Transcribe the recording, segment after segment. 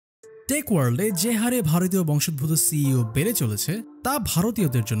Take ওয়ার্ল্ডে যে হারে ভারতীয় বংশোদ্ভূত সিইও বেড়ে চলেছে তা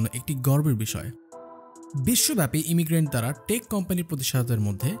ভারতীয়দের জন্য একটি গর্বের বিষয়। বিশ্বব্যাপী ইমিগ্রেন্ট দ্বারা টেক কোম্পানির প্রতিষ্ঠাতাদের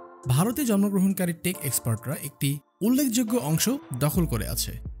মধ্যে ভারতে জন্মগ্রহণকারী টেক এক্সপার্টরা একটি উল্লেখযোগ্য অংশ দখল করে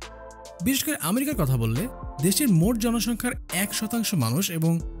আছে। বিশেষ করে আমেরিকার কথা বললে দেশের মোট জনসংখ্যার 1% মানুষ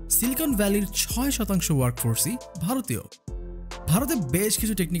এবং সিলিকন ভ্যালির 6% ওয়ার্কফোর্সই ভারতীয়। ভারতে বেশ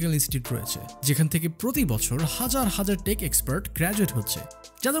কিছু টেকনিক্যাল ইনস্টিটিউট রয়েছে যেখান থেকে প্রতি বছর হাজার হাজার টেক এক্সপার্ট গ্র্যাজুয়েট হচ্ছে,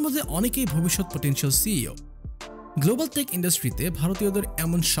 যাদের মধ্যে অনেকেই ভবিষ্যৎ পটেনশিয়াল সিইও। গ্লোবাল টেক ইন্ডাস্ট্রিতে ভারতীয়দের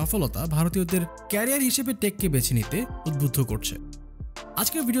এমন সফলতা ভারতীয়দের ক্যারিয়ার হিসেবে টেককে বেছে নিতে উদ্বুদ্ধ করছে।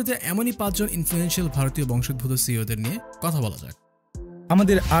 আজকের ভিডিওতে এমনই 5 জন ইনফ্লুয়েন্সিয়াল ভারতীয় বংশোদ্ভূত সিইওদের নিয়ে কথা বলা যাক।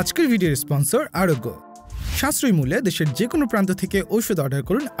 আমাদের আজকের ভিডিওর স্পন্সর আরোগ্য। সাশ্রয়ী মূল্যে দেশের যে কোনো প্রান্ত থেকে ঔষধ অর্ডার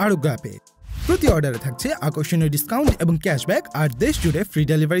করুন আরোগ্য অ্যাপে। প্রতি অর্ডারে থাকছে আকর্ষণীয় ডিসকাউন্ট এবং ক্যাশব্যাক, আর দেশ জুড়ে ফ্রি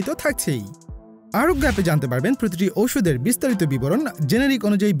ডেলিভারি তো থাকছেই। আরোগ্য অ্যাপে জানতে পারবেন প্রতিটি ঔষধের বিস্তারিত বিবরণ, জেনারিক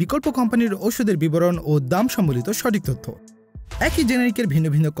অনুযায়ী বিকল্প কোম্পানির ঔষধের বিবরণ ও দাম সম্বলিত সঠিক তথ্য। একই জেনারিকের ভিন্ন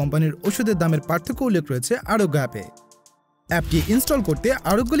ভিন্ন কোম্পানির ঔষধের দামের পার্থক্য উল্লেখ রয়েছে আরোগ্য অ্যাপে। অ্যাপটি ইনস্টল করতে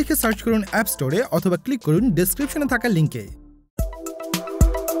আরোগ্য লিখে সার্চ করুন অ্যাপ স্টোরে অথবা ক্লিক করুন ডেসক্রিপশনে থাকা লিঙ্কে।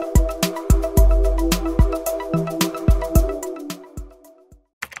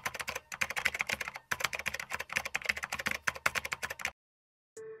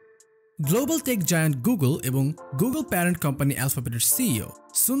 গ্লোবাল টেক জায়ান্ট গুগল এবং গুগল প্যারেন্ট কোম্পানি অ্যালফাবেটের সিইও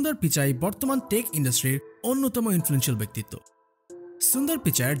সুন্দর পিচাই বর্তমান টেক ইন্ডাস্ট্রির অন্যতম ইনফ্লুয়েন্সিয়াল ব্যক্তিত্ব। সুন্দর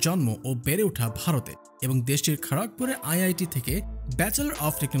পিচাইয়ের জন্ম ও বেড়ে ওঠা ভারতে এবং দেশটির খড়গপুরে আইআইটি থেকে ব্যাচেলর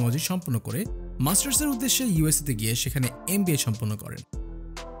অফ টেকনোলজি সম্পন্ন করে মাস্টার্সের উদ্দেশ্যে ইউএসএতে গিয়ে সেখানে এমবিএ সম্পন্ন করেন।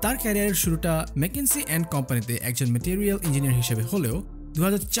 তার ক্যারিয়ারের শুরুটা ম্যাকেন্সি অ্যান্ড কোম্পানিতে একজন ম্যাটেরিয়াল ইঞ্জিনিয়ার হিসেবে হলেও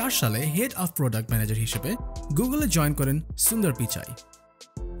 2004 সালে হেড অফ প্রোডাক্ট ম্যানেজার হিসেবে গুগলে জয়েন করেন সুন্দর পিচাই।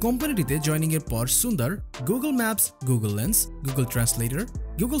 কোম্পানিটিতে জয়নিংয়ের পর সুন্দর Google maps, Google lens, Google translator,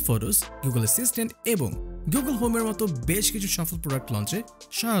 Google photos, Google assistant এবং গুগল হোমের মতো বেশ কিছু সফল প্রোডাক্ট লঞ্চে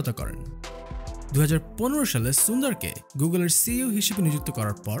সহায়তা করেন। 2015 সালে সুন্দরকে গুগলের সিইও হিসেবে নিযুক্ত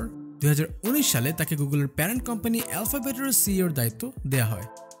করার পর 2019 সালে তাকে গুগলের প্যারেন্ট কোম্পানি অ্যালফাবেটের সিইওর দায়িত্ব দেওয়া হয়।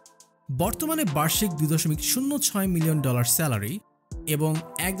 বর্তমানে বার্ষিক $2.06 মিলিয়ন স্যালারি এবং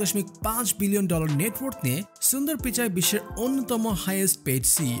 $1.5 বিলিয়ন নেটওয়ার্থ নিয়ে সুন্দর পিচাই বিশ্বের অন্যতম হাইয়েস্ট পেইড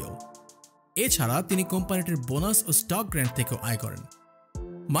সিইও। এছাড়া তিনি কোম্পানিটির বোনাস ও স্টক গ্র্যান্ট থেকেও আয় করেন।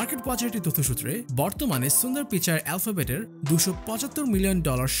 মার্কেট ওয়াচের একটি তথ্যসূত্রে বর্তমানে সুন্দর পিচাই অ্যালফাবেটের $275 মিলিয়ন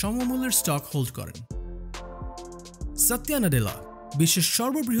সমমূল্যের স্টক হোল্ড করেন। সত্যা নাডেলা বিশ্বের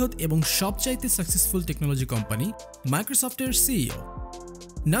সর্ববৃহৎ এবং সবচাইতে সাকসেসফুল টেকনোলজি কোম্পানি মাইক্রোসফটের সিইও।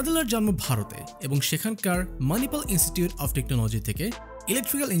 নাদেলার জন্ম ভারতে এবং সেখানকার মণিপাল ইনস্টিটিউট অফ টেকনোলজি থেকে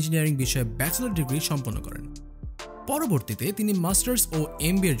ইলেকট্রিক্যাল ইঞ্জিনিয়ারিং বিষয়ে ব্যাচেলর ডিগ্রি সম্পন্ন করেন। পরবর্তীতে তিনি মাস্টার্স ও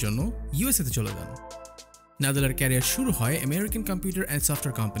এমবিএর জন্য ইউএসএতে চলে যান। নাদেলার ক্যারিয়ার শুরু হয় American computer and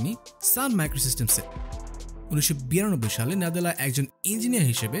software company সান মাইক্রোসিস্টেমসে। 1992 সালে নাদেলা একজন ইঞ্জিনিয়ার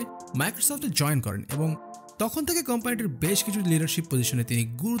হিসেবে মাইক্রোসফটে জয়েন করেন এবং তখন থেকে কোম্পানিটির বেশ কিছু লিডারশিপ পজিশনে তিনি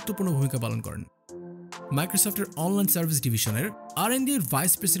গুরুত্বপূর্ণ ভূমিকা পালন করেন। মাইক্রোসফটের অনলাইন সার্ভিস ডিভিশনের R&D এর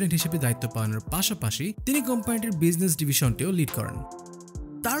ভাইস প্রেসিডেন্ট হিসেবে দায়িত্ব পালনের পাশাপাশি তিনি কোম্পানিটির বিজনেস ডিভিশনটিও লিড করেন।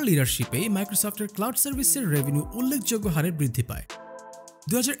 তার লিডারশিপে মাইক্রোসফটের ক্লাউড সার্ভিসের রেভিনিউ উল্লেখযোগ্য হারে বৃদ্ধি পায়।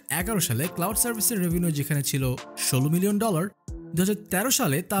 2011 সালে ক্লাউড সার্ভিসের রেভিনিউ যেখানে ছিল $16 মিলিয়ন, 2013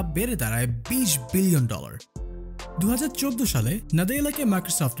 সালে তা বেড়ে দাঁড়ায় $20 বিলিয়ন। 2014 সালে নাদেলাকে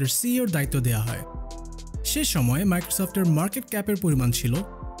মাইক্রোসফটের সিইওর দায়িত্ব দেওয়া হয়। সে সময় মাইক্রোসফটের মার্কেট ক্যাপের পরিমাণ ছিল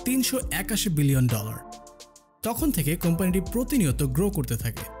 $381 বিলিয়ন। তখন থেকে কোম্পানিটি প্রতিনিয়ত গ্রো করতে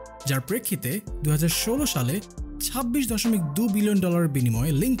থাকে, যার প্রেক্ষিতে 2016 সালে $26.2 বিলিয়ন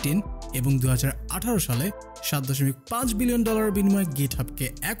বিনিময়ে লিঙ্কডইন এবং 2018 সালে $7.5 বিলিয়ন বিনিময়ে গিটহাবকে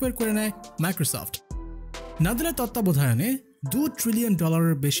অ্যাকোয়ার করে নেয় মাইক্রোসফট। নাদেলার তত্ত্বাবধানে $2 ট্রিলিয়ন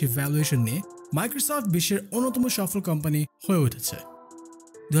বেশি ভ্যালুয়েশন নিয়ে মাইক্রোসফট বিশ্বের অন্যতম সফল কোম্পানি হয়ে উঠেছে।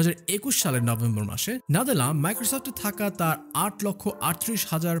 2021 সালের নভেম্বর মাসে নাদেলা মাইক্রোসফটে থাকা তার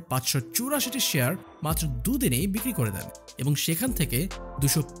 8,38,584টি শেয়ার মাত্র 2 দিনেই বিক্রি করে দেন এবং সেখান থেকে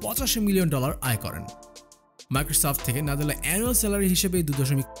 $285 মিলিয়ন আয় করেন। মাইক্রোসফট থেকে নাদেলা অ্যানুয়াল স্যালারি হিসেবে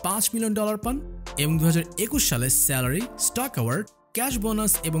 $2.5 মিলিয়ন পান এবং 2021 সালে salary, stock award, cash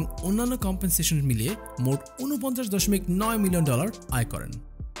bonus এবং অন্যান্য কম্পেনসেশন মিলিয়ে মোট $49.9 মিলিয়ন আয় করেন।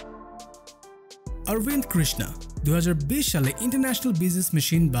 অরবিন্দ কৃষ্ণা 2020 সালে ইন্টারন্যাশনাল বিজনেস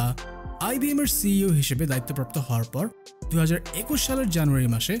মেশিন বা IBM এর সিইও হিসেবে দায়িত্বপ্রাপ্ত হওয়ার পর 2021 সালের জানুয়ারি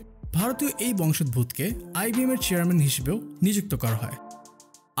মাসে ভারতীয় এই বংশোদ্ভূতকে IBM এর চেয়ারম্যান হিসেবেও নিযুক্ত করা হয়।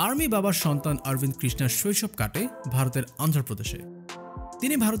 আর্মি বাবার সন্তান অরবিন্দ কৃষ্ণার শৈশব কাটে ভারতের অন্ধ্রপ্রদেশে।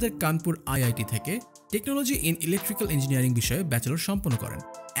 তিনি ভারতের কানপুর আইআইটি থেকে টেকনোলজি ইন ইলেকট্রিক্যাল ইঞ্জিনিয়ারিং বিষয়ে ব্যাচেলর সম্পন্ন করেন।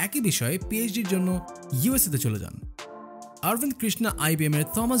 একই বিষয়ে পিএইচডির জন্য ইউএসএতে চলে যান। অরবিন্দ কৃষ্ণা IBM এর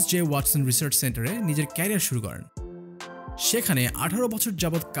থমাস জে ওয়াটসন রিসার্চ সেন্টারে নিজের ক্যারিয়ার শুরু করেন। সেখানে 18 বছর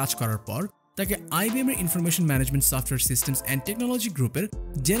যাবৎ কাজ করার পর তাকে IBM এর information management software systems and technology গ্রুপের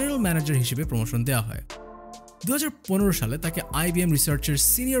জেনারেল ম্যানেজার হিসেবে প্রমোশন দেওয়া হয়। 2015 সালে তাকে IBM রিসার্চের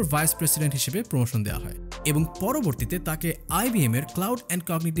সিনিয়র ভাইস প্রেসিডেন্ট হিসেবে প্রমোশন দেওয়া হয় এবং পরবর্তীতে তাকে IBM এর ক্লাউড অ্যান্ড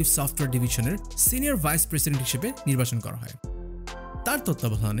কগনিটিভ সফটওয়্যার ডিভিশনের সিনিয়র ভাইস প্রেসিডেন্ট হিসেবে নির্বাচন করা হয়। তার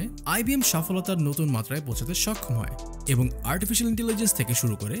তত্ত্বাবধানে IBM সফলতার নতুন মাত্রায় পৌঁছাতে সক্ষম হয় এবং আর্টিফিশিয়াল ইন্টেলিজেন্স থেকে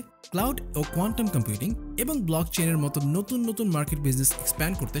শুরু করে ক্লাউড ও কোয়ান্টাম কম্পিউটিং এবং ব্লকচেইনের মতো নতুন নতুন মার্কেট বিজনেস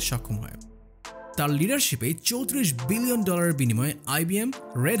এক্সপ্যান্ড করতে সক্ষম হয়। তার লিডারশিপে $34 বিলিয়ন বিনিময়ে IBM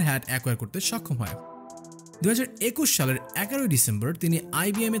রেড হ্যাট অ্যাকোয়ার করতে সক্ষম হয়। 2021 সালের 11 ডিসেম্বর তিনি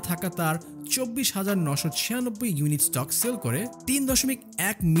IBM এ থাকা তার 24,996 ইউনিট স্টক সেল করে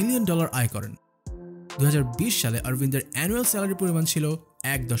 $3.1 মিলিয়ন আয় করেন। 2020 সালে অরবিন্দের অ্যানুয়াল স্যালারি পরিমাণ ছিল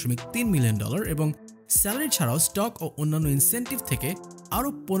 $1.3 মিলিয়ন এবং স্যালারি ছাড়াও স্টক ও অন্যান্য ইনসেন্টিভ থেকে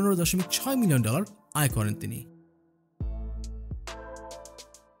আরও $15.6 মিলিয়ন আয় করেন তিনি।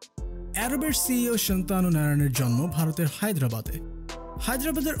 অ্যাডোবের সিইও শান্তানু নারায়ণের জন্ম ভারতের হায়দ্রাবাদে।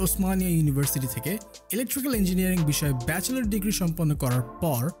 হায়দ্রাবাদের ওসমানিয়া ইউনিভার্সিটি থেকে ইলেকট্রিক্যাল ইঞ্জিনিয়ারিং বিষয়ে ব্যাচেলর ডিগ্রি সম্পন্ন করার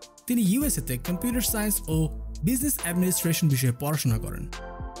পর তিনি ইউএসএতে কম্পিউটার সায়েন্স ও বিজনেস অ্যাডমিনিস্ট্রেশন বিষয়ে পড়াশোনা করেন।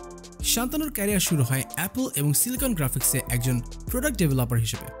 শান্তানুর ক্যারিয়ার শুরু হয় অ্যাপল এবং সিলিকন গ্রাফিক্সে একজন প্রোডাক্ট ডেভেলপার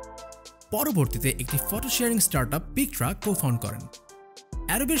হিসেবে। পরবর্তীতে একটি ফটো শেয়ারিং স্টার্টআপ পিকট্রা কো-ফাউন্ড করেন।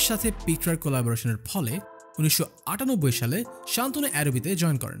 অ্যাডোবের সাথে পিকট্রার কোলাবোরেশনের ফলে 1998 সালে শান্তনু অ্যাডোবিতে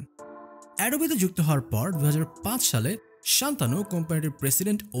জয়েন করেন। অ্যাডোবিতে যুক্ত হওয়ার পর 2005 সালে শান্তনু কোম্পানিটির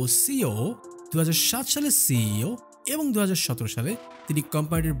প্রেসিডেন্ট ও সিইও, 2007 সালে সিইও এবং 2017 সালে তিনি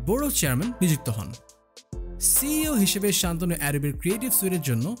কোম্পানিটির বোর্ড অফ চেয়ারম্যান নিযুক্ত হন। সিইও হিসেবে শান্তনু অ্যাডোবের ক্রিয়েটিভ সুইটের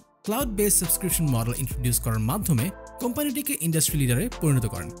জন্য cloud based subscription model introduce করার মাধ্যমে কোম্পানিটিকে ইন্ডাস্ট্রি লিডারে পরিণত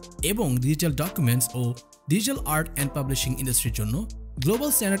করেন এবং digital documents O digital art and publishing ইন্ডাস্ট্রির জন্য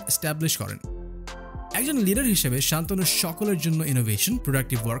গ্লোবাল স্ট্যান্ডার্ড এস্টাবলিশ করেন। একজন লিডার হিসেবে শান্তনু সকলের জন্য ইনোভেশন,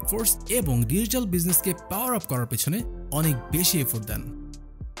 প্রোডাক্টিভ ওয়ার্কফোর্স এবং ডিজিটাল বিজনেসকে পাওয়ার আপ করার পেছনে অনেক বেশি এফোর্ট দেন।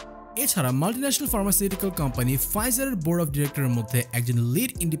 এছাড়া multinational pharmaceutical company ফাইজারের board of ডিরেক্টরের মধ্যে একজন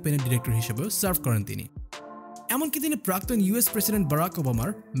লিড ইন্ডিপেন্ডেন্ট ডিরেক্টর হিসেবেও সার্ভ করেন তিনি। এমনকি তিনি প্রাক্তন US প্রেসিডেন্ট বারাক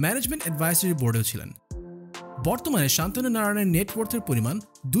ওবামার ম্যানেজমেন্ট অ্যাডভাইসরি বোর্ডেও ছিলেন। বর্তমানে শান্তনু নারায়ণের নেটওয়ার্থের পরিমাণ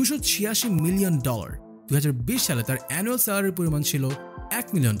 $286 মিলিয়ন। 2020 সালে তার অ্যানুয়াল স্যালারির পরিমাণ ছিল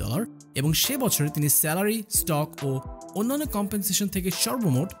 $1 মিলিয়ন এবং সে বছরে তিনি স্যালারি, স্টক ও অন্যান্য কম্পেনসেশন থেকে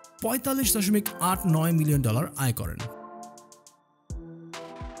সর্বমোট $45.89 মিলিয়ন আয় করেন।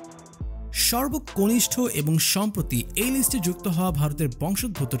 সর্বকনিষ্ঠ এবং সম্প্রতি এই লিস্টে যুক্ত হওয়া ভারতের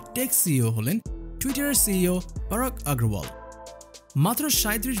বংশোদ্ভূত টেক সিইও হলেন টুইটারের সিইও পারাগ আগ্রওয়াল। মাত্র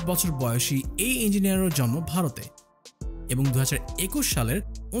 37 বছর বয়সী এই ইঞ্জিনিয়ারের জন্ম ভারতে এবং 2021 সালের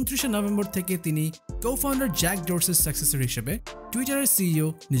 29 নভেম্বর থেকে তিনি কো-ফাউন্ডার জ্যাক ডোরসের সাকসেসর হিসেবে টুইটারের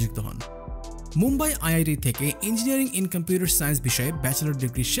সিইও নিযুক্ত হন। মুম্বাই IIT থেকে ইঞ্জিনিয়ারিং ইন কম্পিউটার সায়েন্স বিষয়ে ব্যাচেলর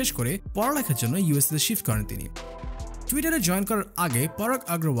ডিগ্রি শেষ করে পড়ালেখার জন্য ইউএসএ শিফট করেন তিনি। টুইটারে জয়েন করার আগে পারাগ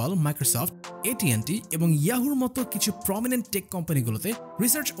আগ্রওয়াল মাইক্রোসফট, AT&T এবং ইয়াহুর মতো কিছু প্রমিনেন্ট টেক কোম্পানিগুলোতে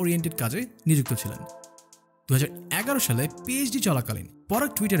রিসার্চ ওরিয়েন্টেড কাজে নিযুক্ত ছিলেন। 2011 সালে PhD চলাকালীন পারাগ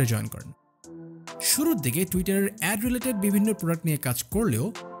টুইটারে জয়েন করেন। শুরুর দিকে টুইটারের অ্যাড রিলেটেড বিভিন্ন প্রোডাক্ট নিয়ে কাজ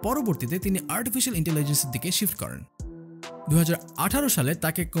করলেও পরবর্তীতে তিনি আর্টিফিশিয়াল ইন্টেলিজেন্সের দিকে শিফট করেন। 2018 সালে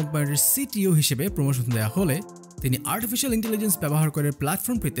তাকে কোম্পানির CTO হিসেবে প্রমোশন দেওয়া হলে তিনি আর্টিফিশিয়াল ইন্টেলিজেন্স ব্যবহার করে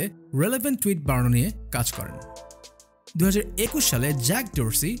প্ল্যাটফর্ম পেতে রেলেভেন্ট টুইট বানানো নিয়ে কাজ করেন। 2021 সালে জ্যাক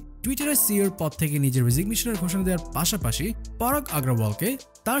ডোরসি টুইটারের সিইওর পদ থেকে নিজের রেজিগনেশনের ঘোষণা দেওয়ার পাশাপাশি পারাগ আগ্রওয়ালকে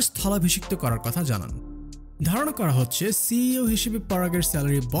তার স্থলাভিষিক্ত করার কথা জানান। ধারণা করা হচ্ছে সিইও হিসেবে পারাগের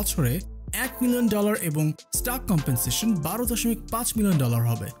স্যালারি বছরে $1 মিলিয়ন এবং স্টক কম্পেনসেশন $12.5 মিলিয়ন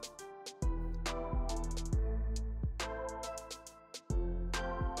হবে।